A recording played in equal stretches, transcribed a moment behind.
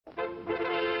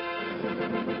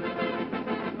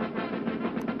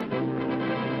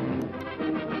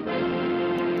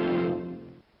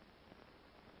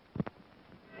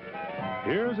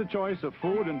Here's a choice of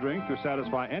food and drink to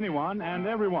satisfy anyone and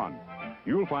everyone.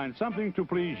 You'll find something to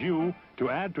please you to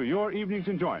add to your evening's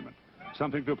enjoyment.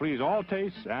 Something to please all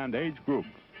tastes and age groups.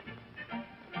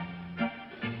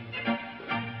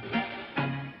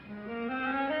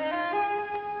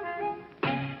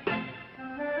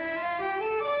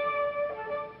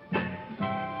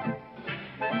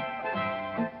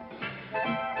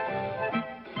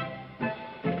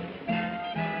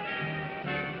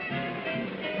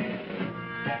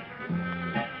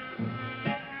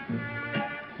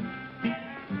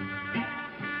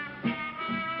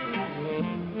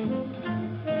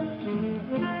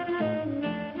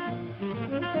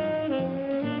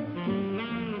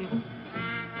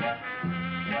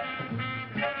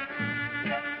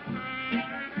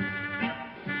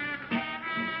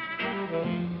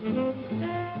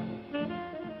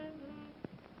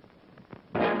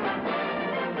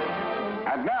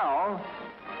 And now,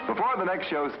 before the next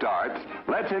show starts,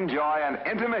 let's enjoy an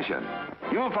intermission.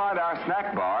 You'll find our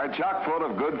snack bar chock full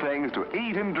of good things to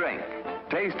eat and drink.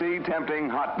 Tasty, tempting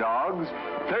hot dogs,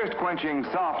 thirst-quenching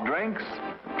soft drinks,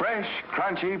 fresh,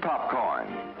 crunchy popcorn,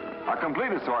 a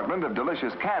complete assortment of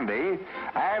delicious candy,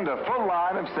 and a full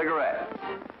line of cigarettes.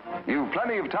 You've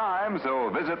plenty of time, so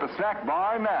visit the snack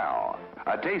bar now.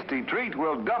 A tasty treat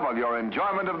will double your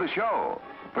enjoyment of the show.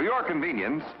 For your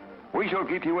convenience, we shall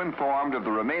keep you informed of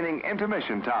the remaining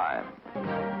intermission time.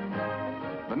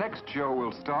 The next show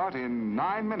will start in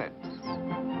 9 minutes.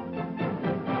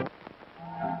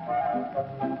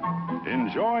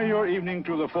 Enjoy your evening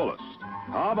to the fullest.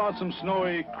 How about some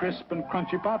snowy, crisp, and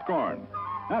crunchy popcorn?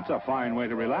 That's a fine way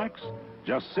to relax.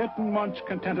 Just sit and munch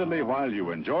contentedly while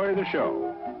you enjoy the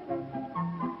show.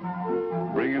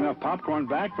 Bring enough popcorn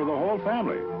back for the whole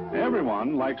family.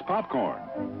 Everyone likes popcorn.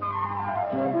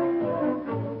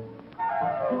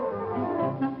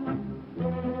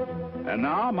 And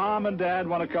now, Mom and Dad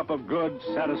want a cup of good,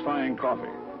 satisfying coffee.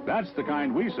 That's the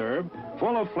kind we serve,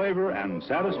 full of flavor and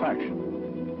satisfaction.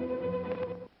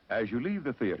 As you leave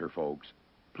the theater, folks,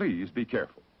 please be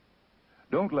careful.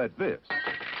 Don't let this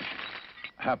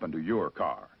happen to your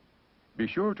car. Be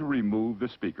sure to remove the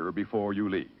speaker before you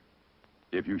leave.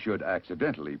 If you should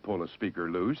accidentally pull a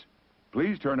speaker loose,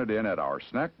 please turn it in at our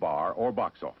snack bar or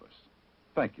box office.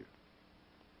 Thank you.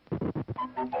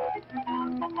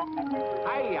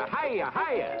 Hiya, hiya,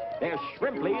 hiya. They're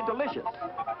shrimply delicious.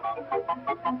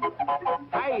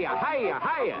 Hiya, hiya,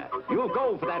 hiya. You'll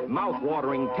go for that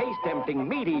mouth-watering, taste-tempting,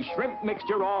 meaty shrimp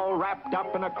mixture all wrapped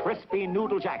up in a crispy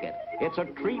noodle jacket. It's a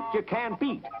treat you can't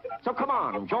beat. So come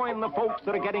on, join the folks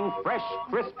that are getting fresh,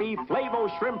 crispy,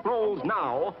 Flavo shrimp rolls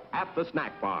now at the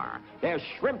snack bar. They're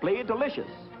shrimply delicious.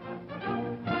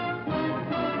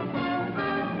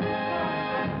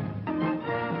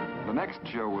 The next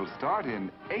show will start in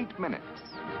 8 minutes.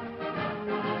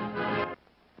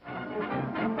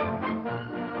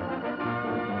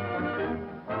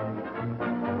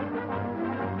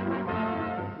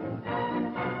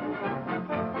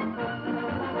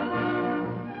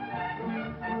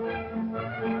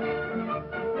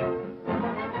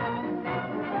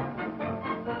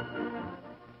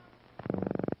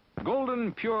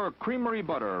 Golden, pure creamery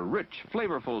butter, rich,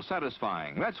 flavorful,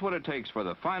 satisfying. That's what it takes for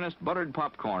the finest buttered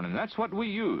popcorn, and that's what we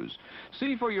use.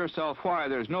 See for yourself why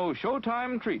there's no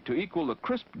Showtime treat to equal the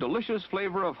crisp, delicious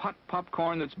flavor of hot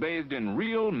popcorn that's bathed in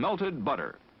real melted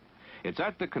butter. It's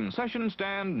at the concession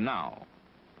stand now.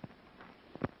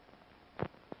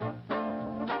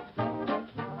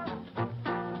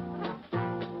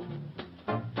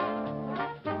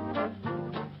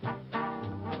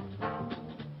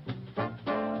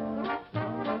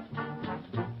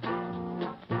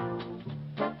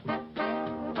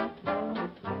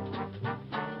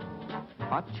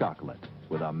 Hot chocolate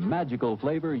with a magical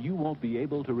flavor you won't be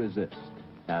able to resist.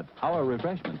 At our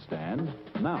refreshment stand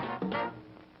now.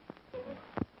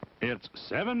 It's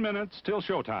 7 minutes till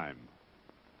showtime.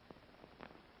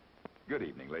 Good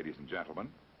evening, ladies and gentlemen.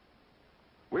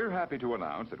 We're happy to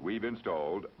announce that we've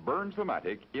installed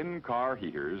Burns-O-Matic in-car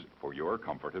heaters for your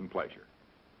comfort and pleasure.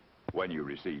 When you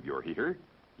receive your heater,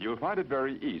 you'll find it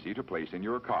very easy to place in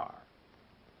your car.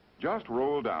 Just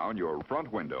roll down your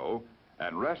front window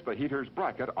and rest the heater's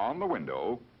bracket on the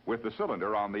window with the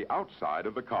cylinder on the outside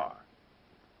of the car.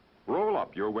 Roll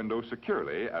up your window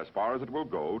securely as far as it will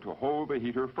go to hold the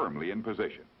heater firmly in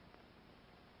position.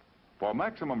 For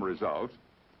maximum results,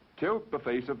 tilt the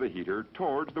face of the heater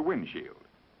towards the windshield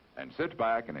and sit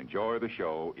back and enjoy the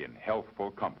show in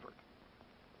healthful comfort.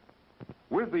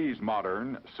 With these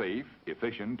modern, safe,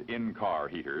 efficient in-car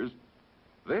heaters,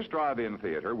 this drive-in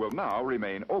theater will now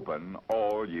remain open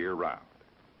all year round.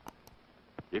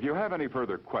 If you have any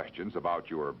further questions about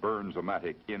your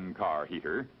Burns-O-Matic in-car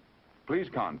heater, please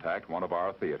contact one of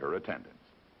our theater attendants.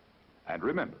 And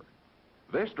remember,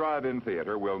 this drive-in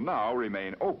theater will now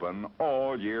remain open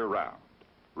all year round,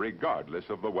 regardless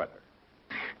of the weather.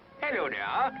 Hello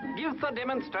there. This is a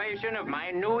demonstration of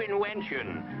my new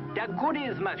invention, the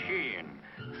Goodies Machine.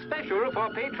 Special for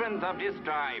patrons of this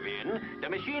drive-in, the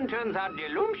machine turns out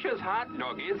delicious hot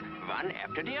doggies one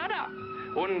after the other.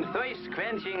 And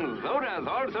thirst-quenching sodas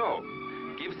also.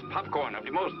 Gives popcorn of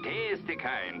the most tasty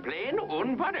kind, plain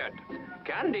unbuttered.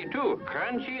 Candy too,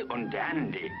 crunchy and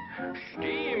dandy.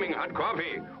 Steaming hot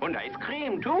coffee and ice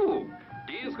cream too.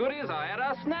 These goodies are at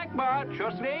a snack bar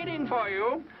just waiting for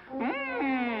you.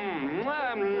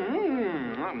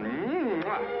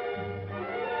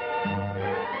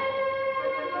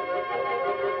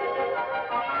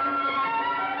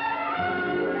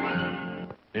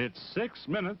 It's 6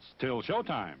 minutes till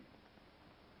showtime.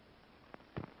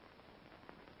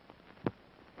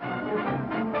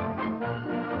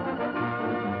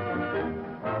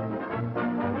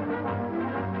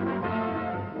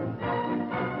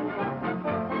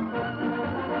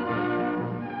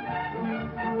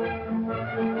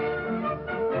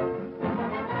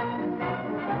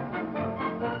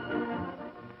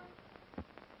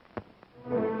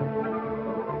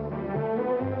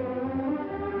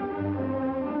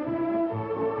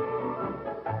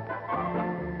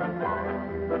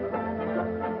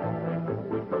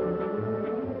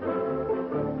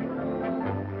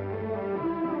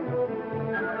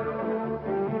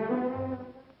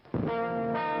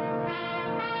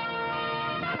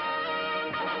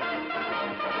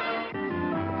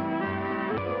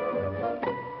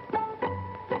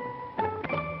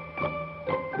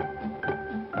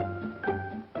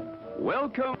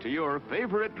 Welcome to your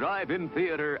favorite drive-in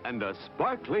theater and a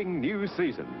sparkling new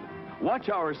season. Watch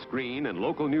our screen and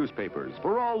local newspapers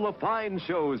for all the fine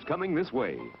shows coming this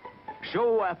way.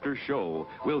 Show after show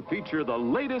will feature the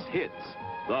latest hits,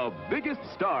 the biggest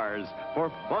stars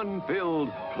for fun-filled,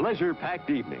 pleasure-packed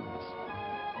evenings.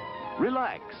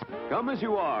 Relax, come as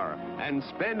you are, and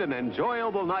spend an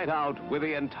enjoyable night out with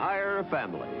the entire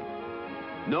family.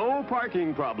 No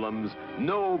parking problems,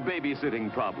 no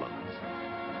babysitting problems.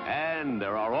 And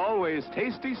there are always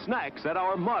tasty snacks at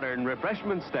our modern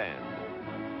refreshment stand.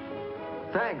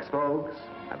 Thanks, folks.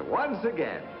 And once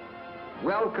again,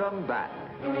 welcome back.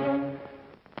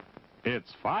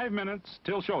 It's 5 minutes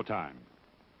till showtime.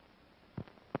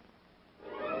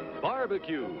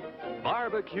 Barbecue,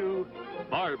 barbecue,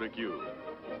 barbecue.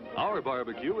 Our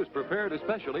barbecue is prepared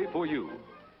especially for you.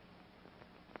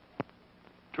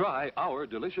 Try our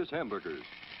delicious hamburgers.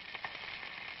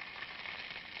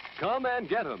 Come and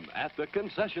get them at the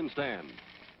concession stand.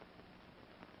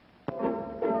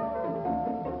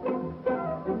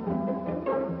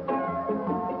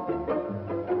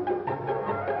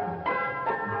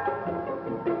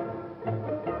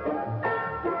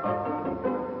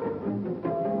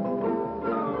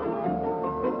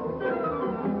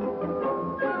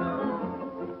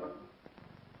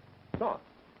 Sauce,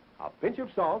 a pinch of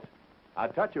salt, a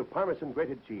touch of Parmesan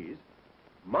grated cheese,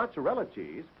 mozzarella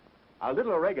cheese, a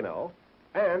little oregano,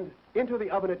 and into the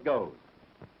oven it goes.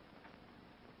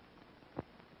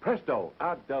 Presto,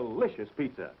 a delicious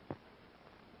pizza.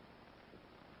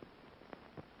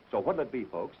 So what'll it be,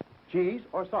 folks? Cheese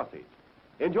or sausage?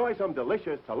 Enjoy some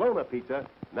delicious Tolona pizza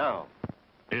now.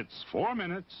 It's 4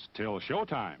 minutes till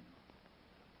showtime.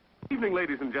 Evening,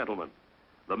 ladies and gentlemen.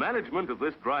 The management of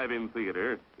this drive-in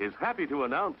theater is happy to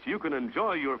announce you can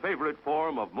enjoy your favorite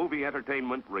form of movie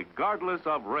entertainment regardless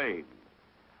of rain.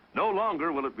 No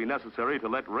longer will it be necessary to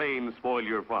let rain spoil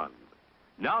your fun.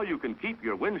 Now you can keep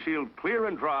your windshield clear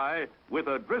and dry with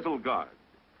a drizzle guard.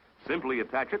 Simply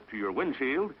attach it to your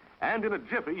windshield, and in a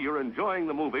jiffy you're enjoying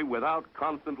the movie without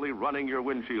constantly running your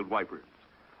windshield wipers.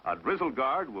 A drizzle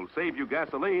guard will save you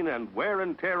gasoline and wear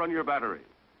and tear on your battery.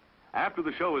 After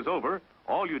the show is over,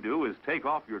 all you do is take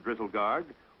off your drizzle guard,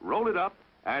 roll it up,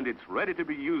 and it's ready to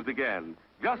be used again,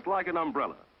 just like an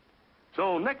umbrella.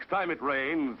 So next time it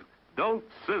rains, don't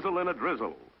sizzle in a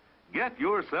drizzle. Get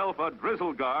yourself a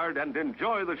drizzle guard and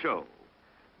enjoy the show.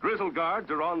 Drizzle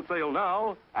guards are on sale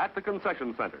now at the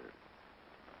concession center.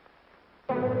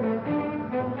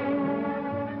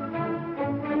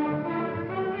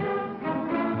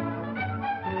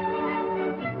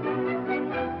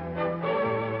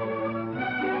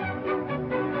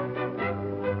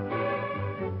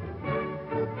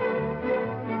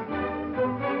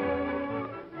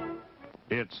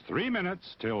 It's 3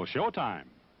 minutes till showtime.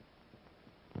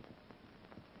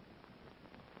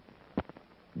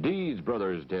 Deeds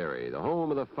Brothers Dairy, the home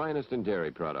of the finest in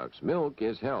dairy products. Milk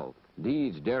is health.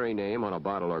 Deeds dairy name on a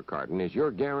bottle or carton is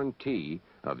your guarantee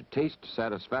of taste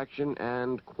satisfaction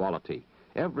and quality.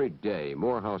 Every day,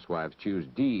 more housewives choose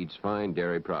Deeds fine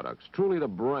dairy products, truly the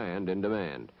brand in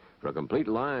demand. For a complete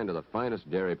line of the finest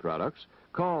dairy products,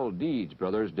 call Deeds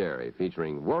Brothers Dairy,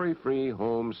 featuring worry-free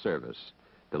home service.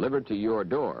 Delivered to your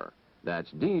door.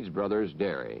 That's Deeds Brothers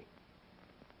Dairy.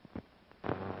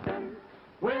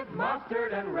 With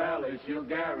mustard and relish, you'll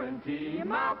guarantee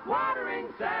mouth-watering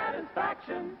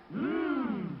satisfaction.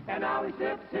 And now he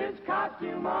sips his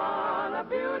costume on a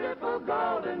beautiful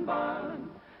golden bun.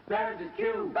 There's his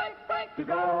cue to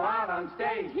go out on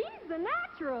stage. He's the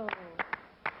natural.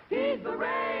 He's the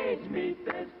rage. Meet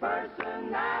this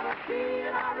personality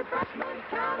at our refreshment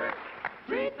counter.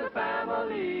 Treat the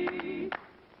family.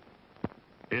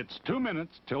 It's 2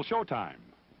 minutes till showtime.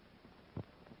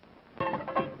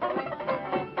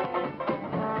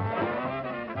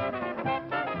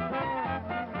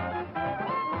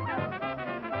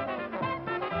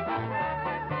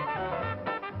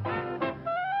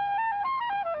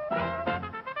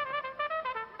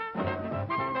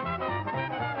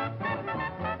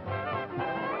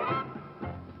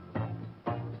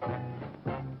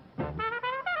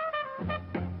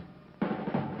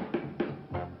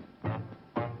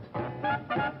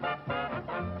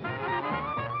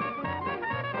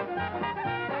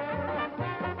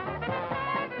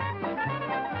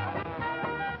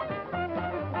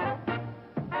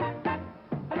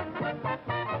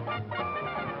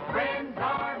 Friends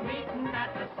are meeting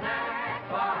at the snack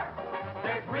bar.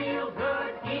 There's real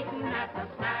good eating at the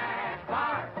snack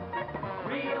bar.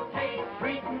 Real taste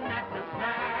treating at the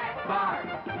snack bar.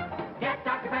 Get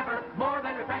Dr. Pepper, more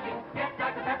than refreshing. Get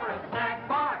Dr. Pepper, a snack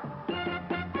bar.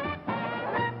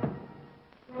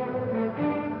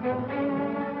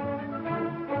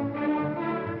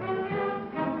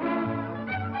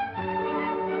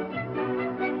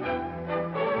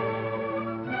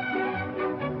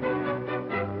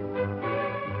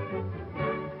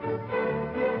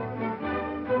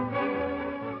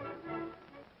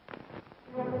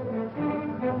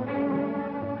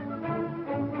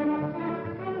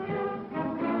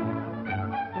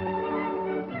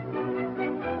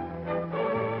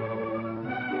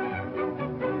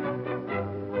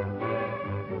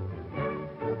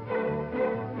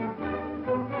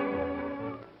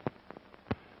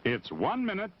 It's 1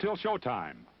 minute till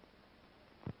showtime.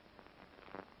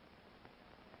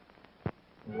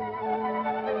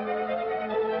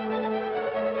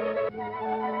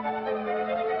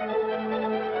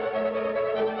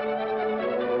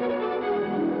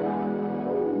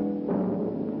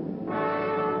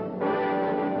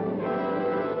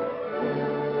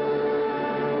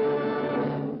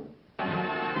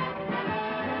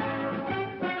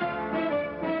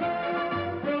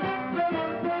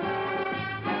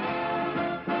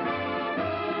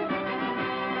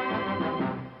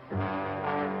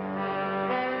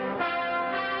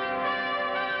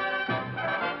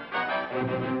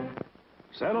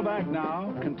 Settle back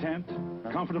now, content,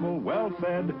 comfortable,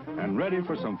 well-fed, and ready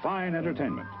for some fine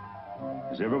entertainment.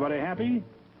 Is everybody happy?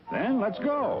 Then let's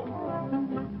go.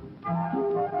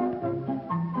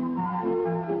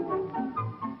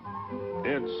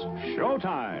 It's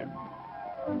showtime.